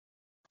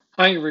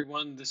Hi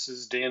everyone, this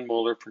is Dan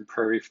Moeller from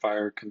Prairie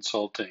Fire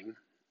Consulting.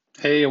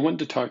 Hey, I wanted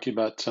to talk to you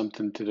about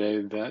something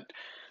today that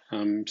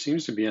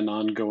seems to be an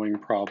ongoing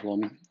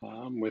problem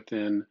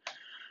within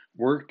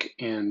work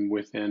and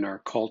within our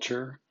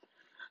culture.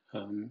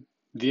 The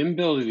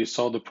inability to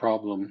solve the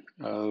problem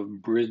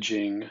of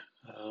bridging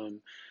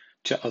um,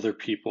 to other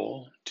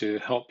people to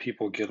help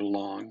people get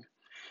along.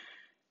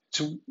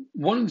 So,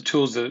 one of the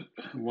tools that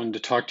I wanted to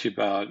talk to you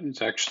about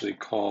is actually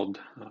called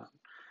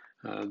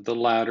the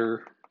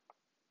Ladder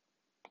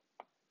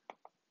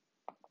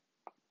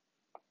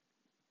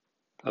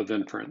of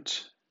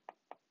Inference.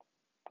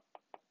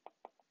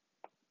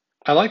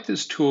 I like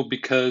this tool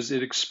because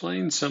it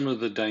explains some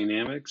of the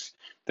dynamics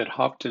that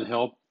often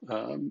help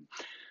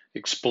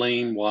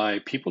explain why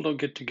people don't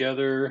get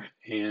together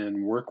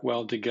and work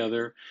well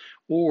together,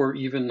 or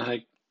even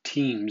like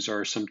teams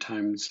are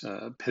sometimes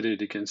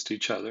pitted against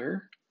each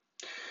other.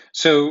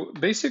 So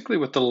basically,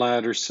 what the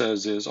ladder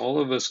says is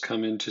all of us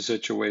come into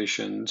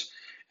situations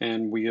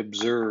and we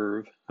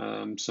observe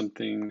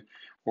something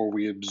or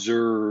we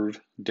observe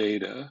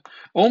data,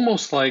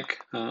 almost like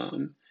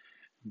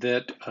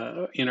that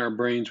in our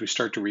brains we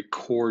start to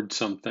record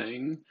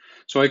something.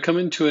 So I come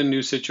into a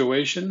new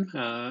situation.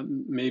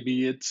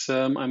 Maybe it's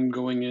I'm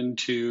going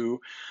into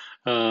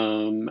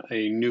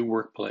a new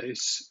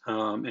workplace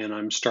and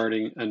I'm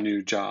starting a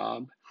new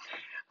job.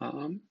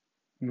 Um,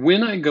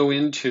 when I go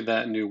into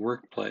that new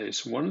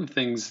workplace, one of the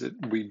things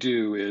that we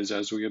do is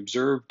as we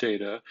observe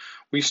data,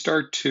 we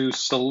start to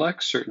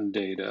select certain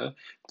data,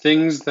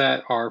 things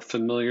that are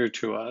familiar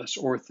to us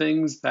or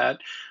things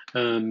that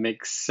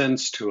make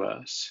sense to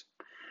us.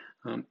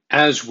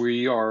 As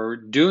we are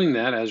doing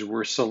that, as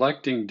we're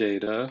selecting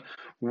data,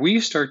 we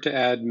start to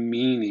add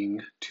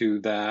meaning to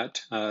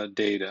that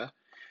data.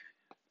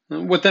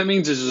 What that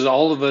means is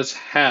all of us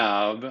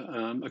have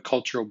a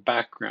cultural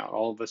background.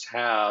 All of us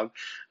have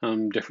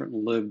different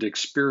lived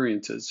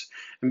experiences.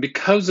 And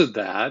because of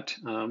that,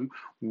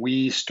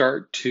 we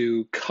start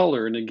to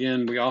color. And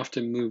again, we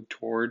often move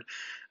toward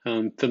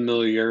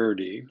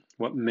familiarity,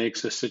 what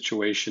makes a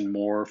situation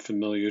more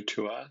familiar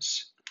to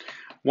us.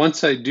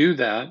 Once I do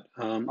that,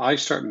 I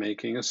start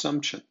making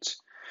assumptions.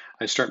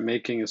 I start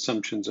making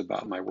assumptions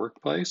about my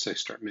workplace. I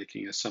start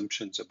making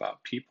assumptions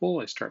about people.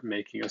 I start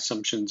making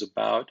assumptions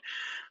about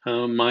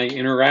my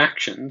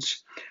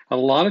interactions. A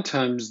lot of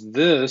times,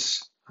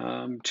 this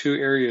two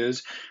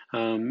areas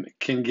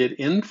can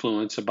get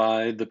influenced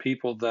by the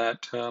people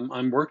that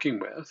I'm working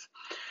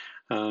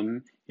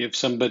with. If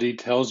somebody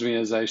tells me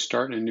as I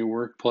start in a new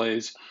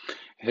workplace,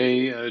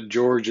 hey,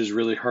 George is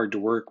really hard to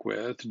work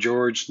with.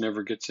 George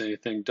never gets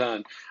anything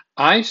done.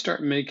 I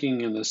start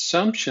making an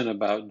assumption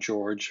about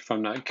George, if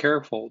I'm not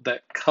careful,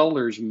 that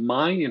colors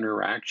my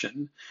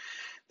interaction,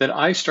 that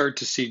I start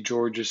to see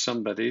George as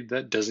somebody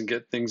that doesn't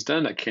get things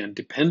done. I can't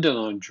depend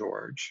on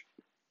George.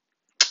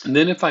 And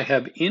then if I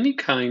have any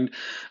kind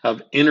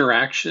of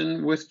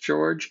interaction with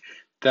George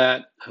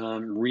that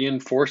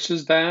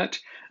reinforces that,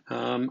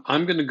 I'm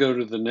going to go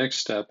to the next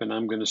step and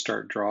I'm going to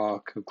start draw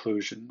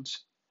conclusions.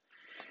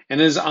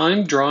 And as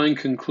I'm drawing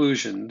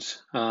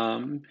conclusions,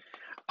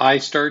 I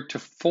start to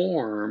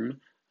form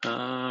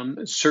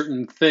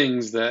certain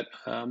things that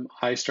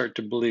I start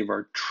to believe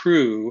are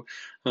true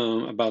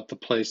about the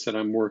place that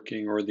I'm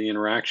working or the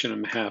interaction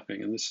I'm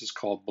having. And this is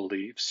called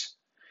beliefs.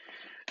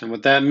 And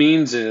what that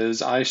means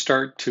is I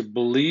start to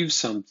believe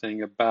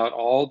something about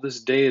all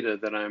this data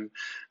that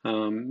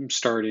I'm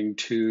starting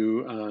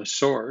to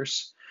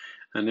source.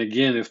 And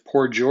again, if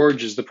poor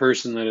George is the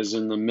person that is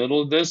in the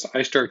middle of this,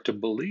 I start to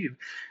believe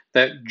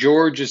that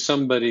George is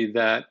somebody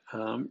that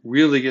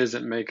really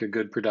isn't make a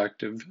good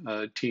productive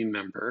team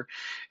member,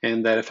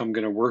 and that if I'm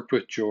going to work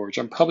with George,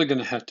 I'm probably going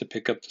to have to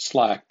pick up the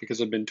slack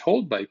because I've been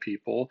told by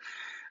people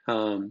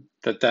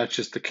that that's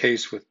just the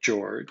case with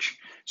George.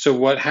 So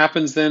what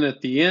happens then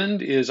at the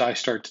end is I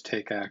start to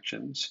take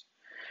actions.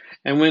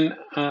 And when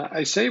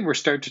I say we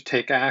start to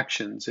take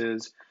actions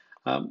is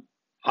um,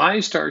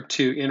 I start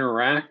to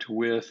interact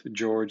with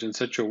George in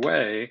such a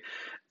way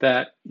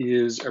that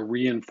is a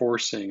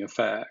reinforcing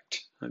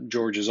effect.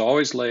 George is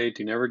always late.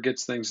 He never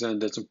gets things done,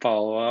 doesn't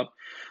follow up.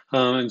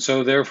 And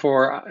so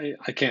therefore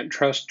I can't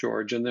trust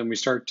George. And then we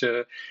start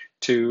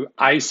to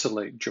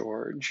isolate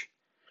George.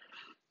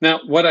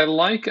 Now, what I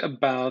like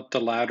about the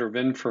Ladder of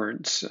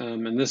Inference,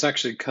 and this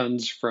actually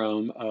comes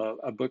from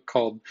a book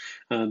called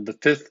The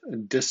Fifth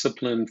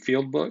Discipline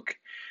Field Book.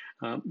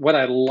 What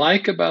I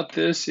like about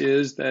this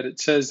is that it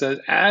says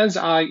that as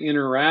I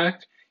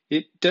interact,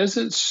 it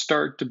doesn't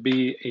start to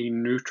be a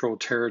neutral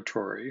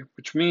territory,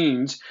 which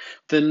means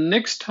the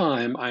next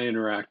time I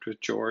interact with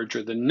George,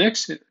 or the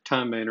next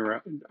time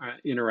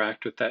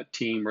interact with that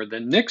team, or the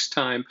next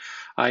time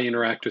I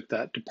interact with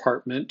that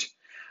department,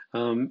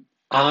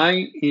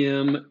 I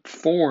am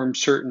form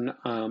certain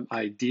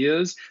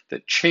ideas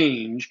that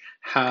change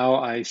how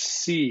I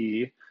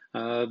see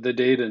the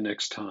data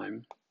next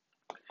time.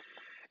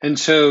 And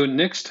so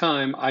next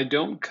time I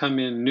don't come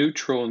in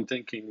neutral and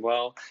thinking,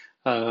 well,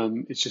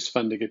 It's just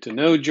fun to get to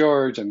know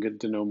George. I'm getting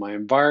to know my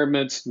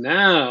environments.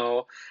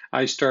 Now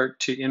I start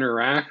to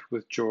interact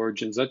with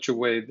George in such a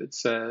way that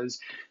says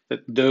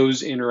that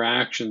those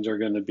interactions are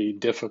going to be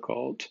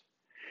difficult.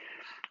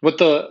 What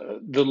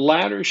the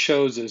ladder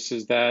shows us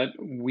is that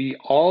we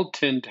all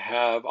tend to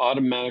have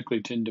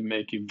automatically tend to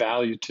make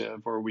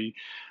evaluative, or we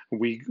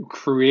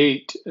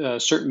create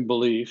certain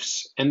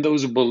beliefs, and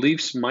those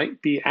beliefs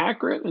might be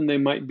accurate and they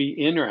might be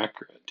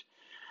inaccurate.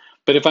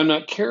 But if I'm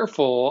not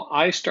careful,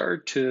 I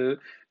start to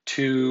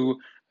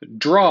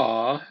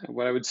draw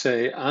what I would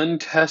say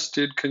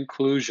untested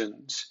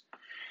conclusions.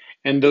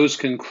 And those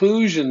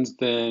conclusions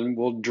then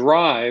will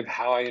drive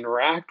how I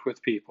interact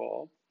with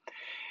people.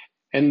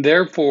 And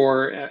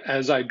therefore,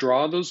 as I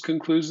draw those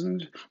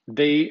conclusions,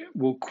 they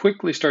will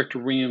quickly start to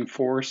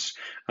reinforce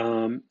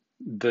not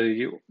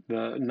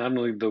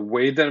only the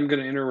way that I'm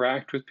going to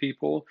interact with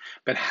people,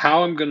 but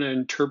how I'm going to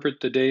interpret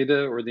the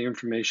data or the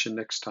information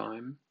next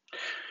time.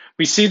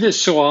 We see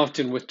this so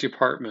often with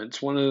departments.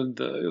 One of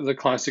the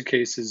classic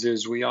cases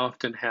is we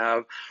often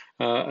have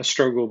a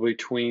struggle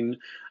between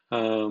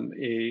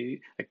a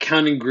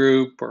accounting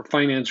group or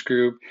finance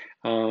group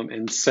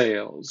and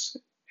sales.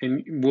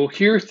 And we'll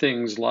hear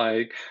things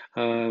like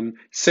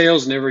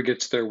sales never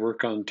gets their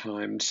work on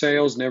time,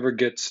 sales never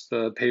gets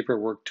the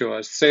paperwork to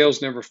us,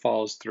 sales never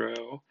follows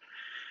through.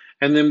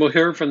 And then we'll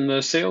hear from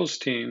the sales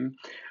team,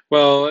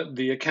 well,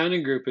 the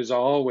accounting group is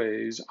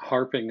always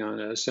harping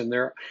on us, and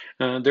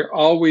they're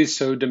always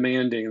so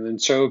demanding and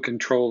so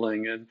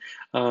controlling,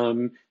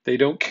 and they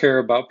don't care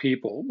about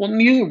people. Well,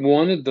 neither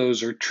one of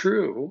those are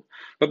true,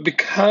 but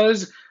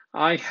because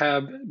I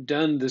have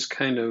done this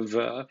kind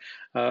of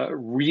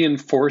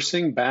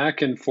reinforcing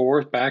back and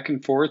forth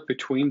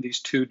between these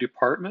two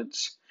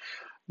departments,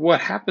 what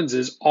happens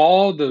is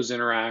all those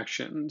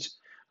interactions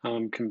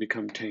can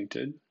become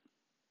tainted.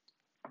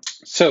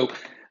 So,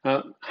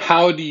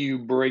 how do you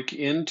break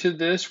into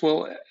this?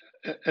 Well,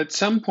 at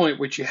some point,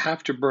 what you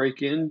have to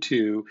break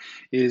into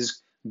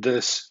is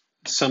this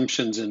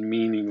assumptions and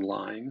meaning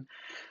line.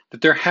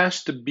 That there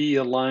has to be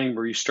a line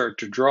where you start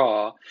to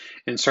draw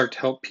and start to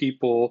help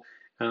people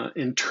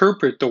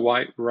interpret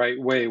the right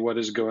way what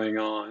is going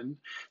on.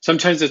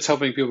 Sometimes it's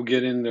helping people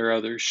get in their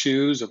other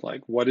shoes of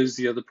like what is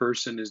the other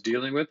person is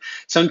dealing with.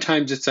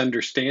 Sometimes it's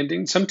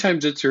understanding.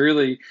 Sometimes it's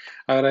really,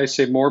 how would I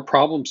say, more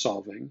problem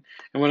solving.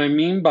 And what I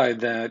mean by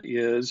that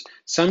is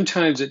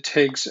sometimes it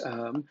takes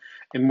a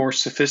more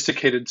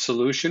sophisticated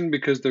solution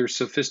because there's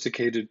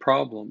sophisticated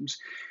problems.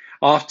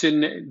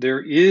 Often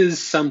there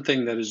is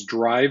something that is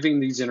driving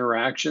these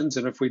interactions,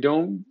 and if we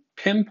don't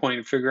pinpoint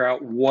and figure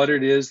out what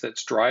it is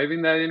that's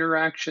driving that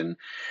interaction,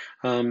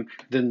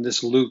 then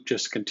this loop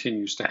just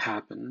continues to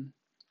happen.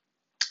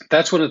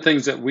 That's one of the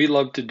things that we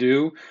love to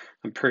do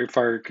in Prairie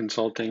Fire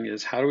Consulting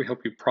is how do we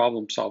help you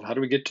problem solve? How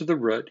do we get to the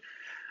root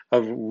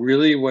of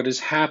really what is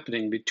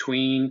happening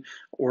between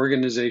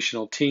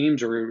organizational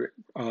teams or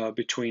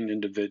between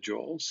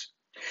individuals?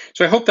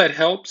 So I hope that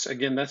helps.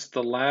 Again, that's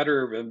the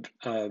ladder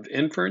of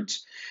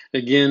inference.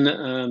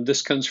 Again,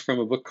 this comes from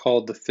a book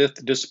called The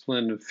Fifth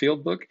Discipline of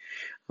Field Book.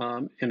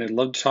 And I'd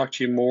love to talk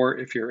to you more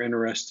if you're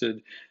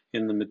interested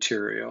in the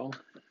material.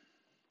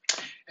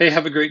 Hey,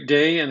 have a great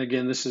day. And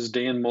again, this is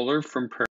Dan Muller from Prairie.